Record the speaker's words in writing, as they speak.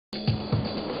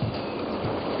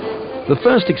The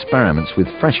first experiments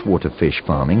with freshwater fish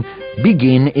farming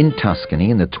begin in Tuscany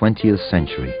in the 20th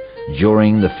century,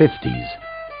 during the 50s,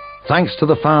 thanks to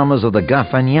the farmers of the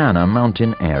Gafagnana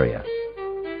mountain area.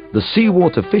 The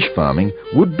seawater fish farming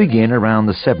would begin around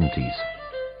the 70s.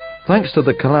 Thanks to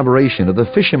the collaboration of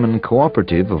the Fishermen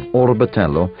Cooperative of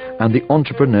Orbitello and the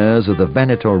entrepreneurs of the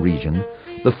Veneto region,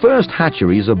 the first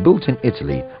hatcheries are built in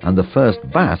Italy and the first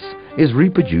bass is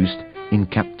reproduced in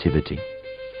captivity.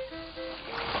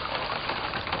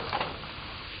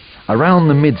 Around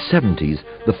the mid-70s,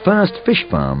 the first fish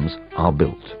farms are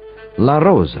built. La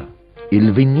Rosa,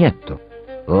 Il Vigneto,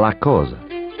 La Cosa.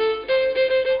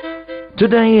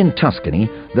 Today in Tuscany,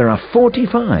 there are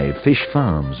 45 fish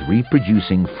farms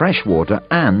reproducing freshwater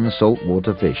and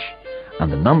saltwater fish,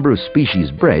 and the number of species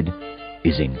bred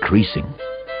is increasing.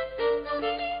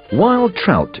 Wild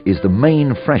trout is the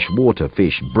main freshwater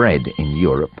fish bred in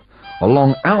Europe.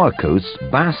 Along our coasts,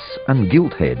 bass and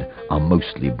gilthead are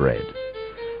mostly bred.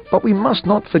 But we must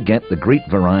not forget the great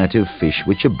variety of fish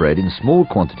which are bred in small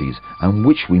quantities and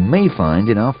which we may find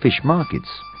in our fish markets.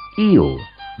 Eel,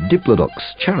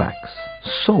 Diplodocus, charax,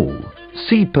 sole,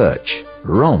 sea perch,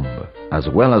 rhomb, as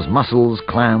well as mussels,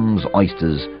 clams,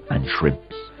 oysters and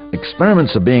shrimps.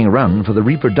 Experiments are being run for the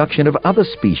reproduction of other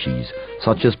species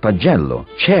such as pagello,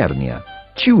 cernia,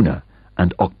 tuna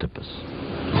and octopus.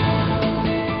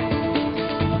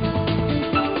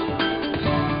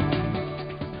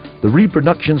 The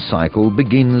reproduction cycle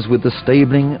begins with the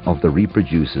stabling of the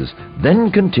reproducers, then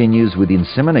continues with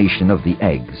insemination of the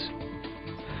eggs.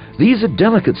 These are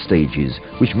delicate stages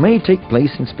which may take place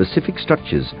in specific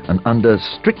structures and under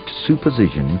strict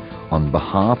supervision on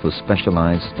behalf of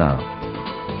specialized staff.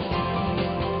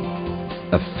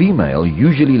 A female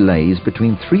usually lays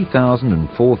between 3,000 and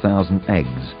 4,000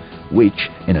 eggs, which,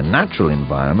 in a natural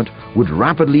environment, would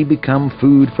rapidly become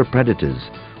food for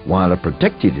predators, while a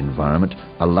protected environment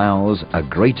allows a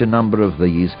greater number of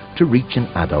these to reach an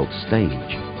adult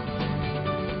stage.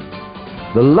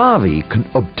 The larvae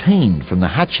obtained from the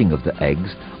hatching of the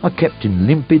eggs are kept in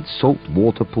limpid salt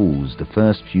water pools the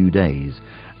first few days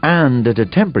and at a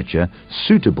temperature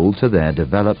suitable to their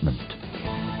development.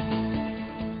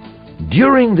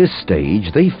 During this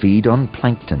stage they feed on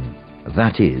plankton,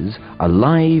 that is, a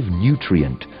live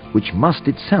nutrient which must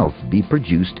itself be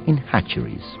produced in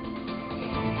hatcheries.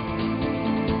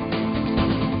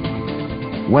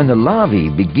 When the larvae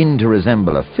begin to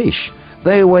resemble a fish,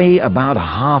 they weigh about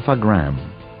half a gram.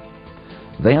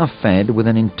 They are fed with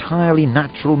an entirely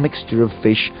natural mixture of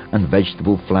fish and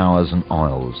vegetable flours and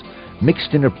oils,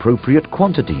 mixed in appropriate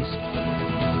quantities.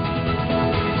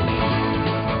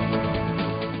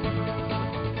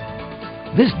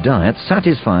 This diet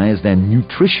satisfies their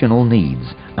nutritional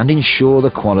needs and ensures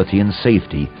the quality and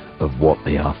safety of what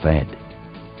they are fed.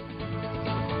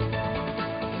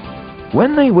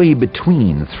 When they weigh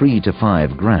between 3 to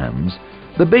 5 grams,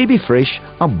 the baby fish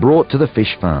are brought to the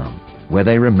fish farm, where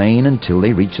they remain until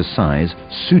they reach a size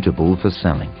suitable for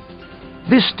selling.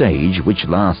 This stage, which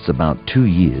lasts about 2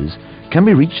 years, can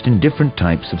be reached in different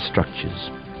types of structures.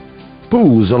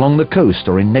 Pools along the coast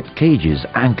or in net cages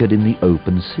anchored in the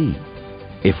open sea,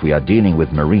 if we are dealing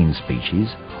with marine species,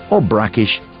 or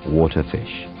brackish water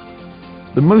fish.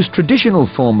 The most traditional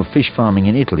form of fish farming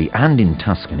in Italy and in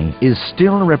Tuscany is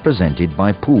still represented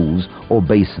by pools or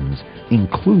basins,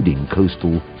 including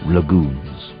coastal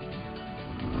lagoons.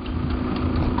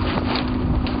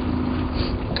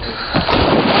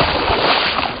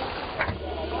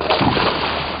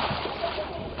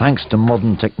 Thanks to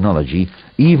modern technology,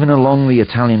 even along the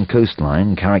Italian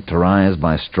coastline characterized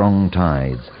by strong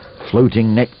tides,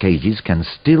 floating net cages can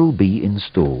still be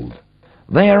installed.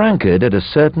 They are anchored at a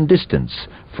certain distance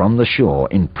from the shore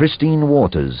in pristine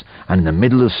waters and in the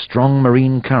middle of strong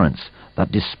marine currents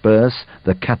that disperse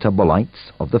the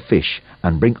catabolites of the fish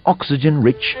and bring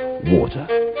oxygen-rich water.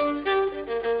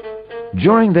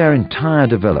 During their entire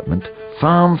development,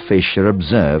 farm fish are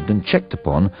observed and checked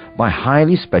upon by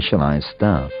highly specialized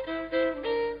staff.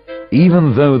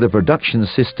 Even though the production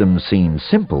system seems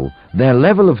simple, their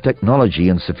level of technology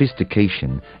and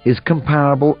sophistication is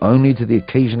comparable only to the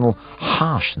occasional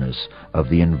harshness of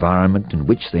the environment in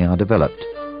which they are developed,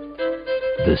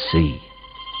 the sea.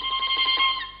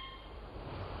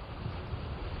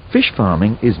 Fish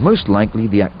farming is most likely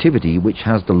the activity which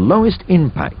has the lowest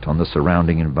impact on the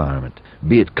surrounding environment,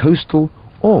 be it coastal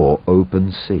or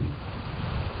open sea.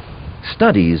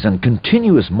 Studies and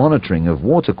continuous monitoring of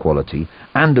water quality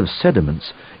and of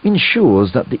sediments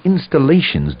ensures that the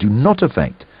installations do not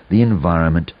affect the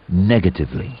environment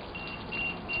negatively.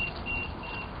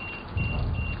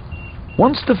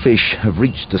 Once the fish have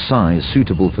reached a size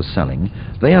suitable for selling,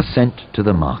 they are sent to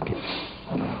the market.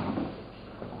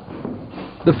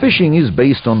 The fishing is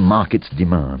based on market's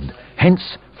demand,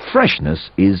 hence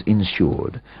freshness is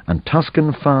ensured, and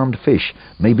Tuscan farmed fish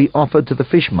may be offered to the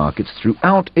fish markets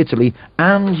throughout Italy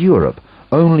and Europe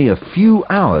only a few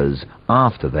hours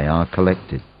after they are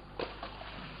collected.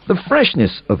 The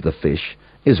freshness of the fish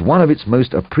is one of its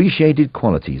most appreciated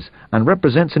qualities and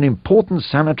represents an important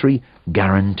sanitary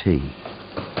guarantee.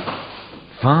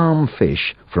 Farm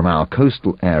fish from our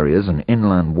coastal areas and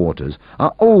inland waters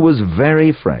are always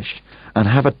very fresh and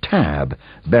have a tab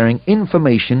bearing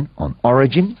information on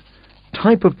origin,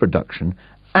 type of production,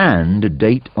 and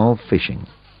date of fishing.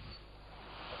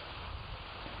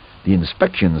 The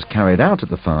inspections carried out at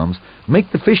the farms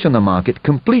make the fish on the market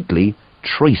completely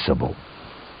traceable.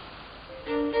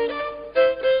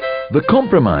 The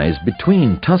compromise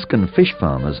between Tuscan fish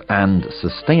farmers and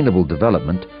sustainable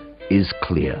development is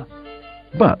clear.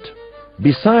 But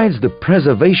besides the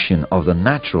preservation of the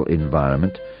natural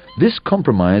environment, this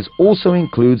compromise also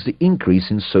includes the increase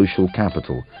in social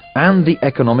capital and the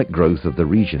economic growth of the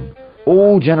region,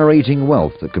 all generating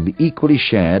wealth that can be equally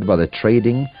shared by the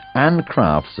trading and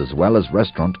crafts as well as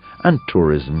restaurant and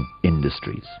tourism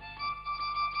industries.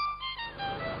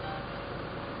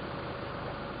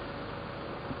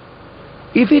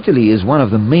 If Italy is one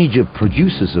of the major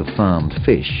producers of farmed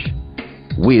fish,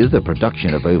 with a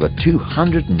production of over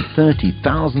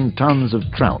 230,000 tons of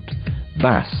trout,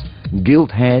 bass,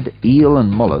 gilthead, eel and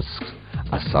mollusks,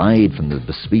 aside from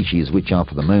the species which are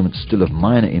for the moment still of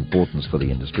minor importance for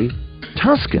the industry,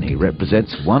 Tuscany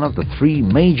represents one of the three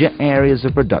major areas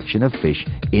of production of fish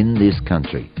in this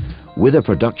country, with a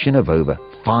production of over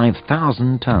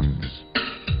 5,000 tons.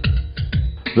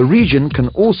 The region can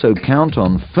also count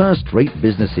on first-rate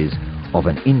businesses of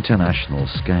an international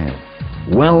scale,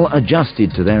 well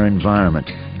adjusted to their environment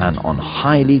and on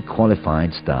highly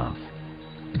qualified staff.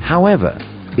 However,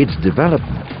 its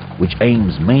development, which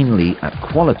aims mainly at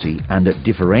quality and at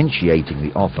differentiating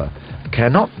the offer,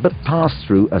 cannot but pass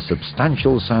through a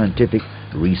substantial scientific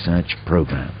research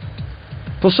program.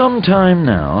 For some time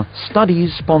now,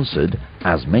 studies sponsored,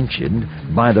 as mentioned,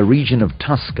 by the region of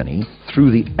Tuscany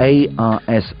through the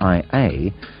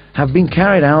ARSIA have been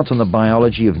carried out on the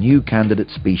biology of new candidate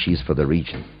species for the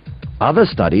region. Other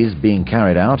studies being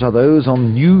carried out are those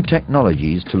on new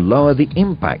technologies to lower the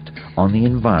impact on the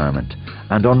environment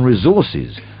and on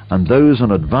resources, and those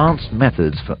on advanced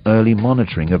methods for early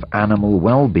monitoring of animal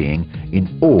well-being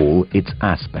in all its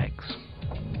aspects.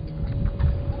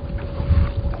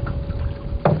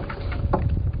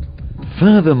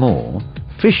 Furthermore,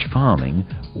 fish farming,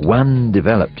 when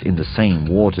developed in the same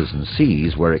waters and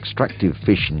seas where extractive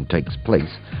fishing takes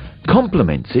place,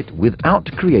 complements it without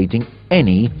creating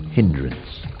any hindrance.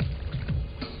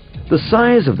 The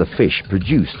size of the fish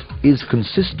produced is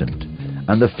consistent,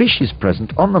 and the fish is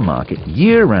present on the market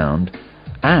year-round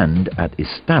and at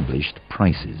established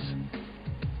prices.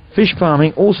 Fish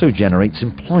farming also generates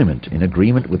employment in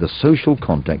agreement with the social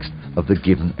context of the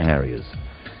given areas,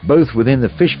 both within the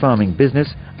fish farming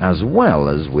business as well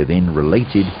as within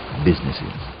related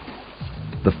businesses.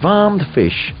 The farmed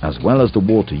fish, as well as the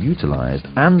water utilized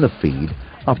and the feed,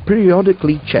 are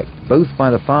periodically checked both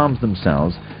by the farms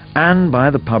themselves and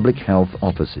by the public health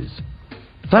offices.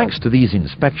 Thanks to these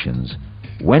inspections,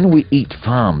 when we eat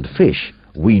farmed fish,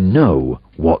 we know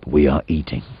what we are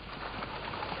eating.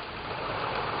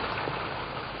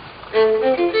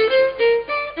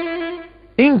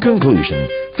 In conclusion,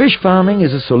 fish farming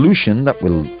is a solution that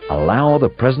will allow the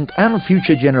present and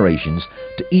future generations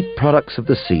to eat products of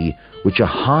the sea which are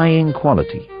high in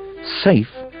quality, safe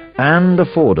and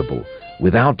affordable,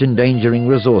 without endangering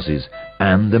resources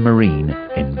and the marine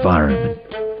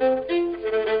environment.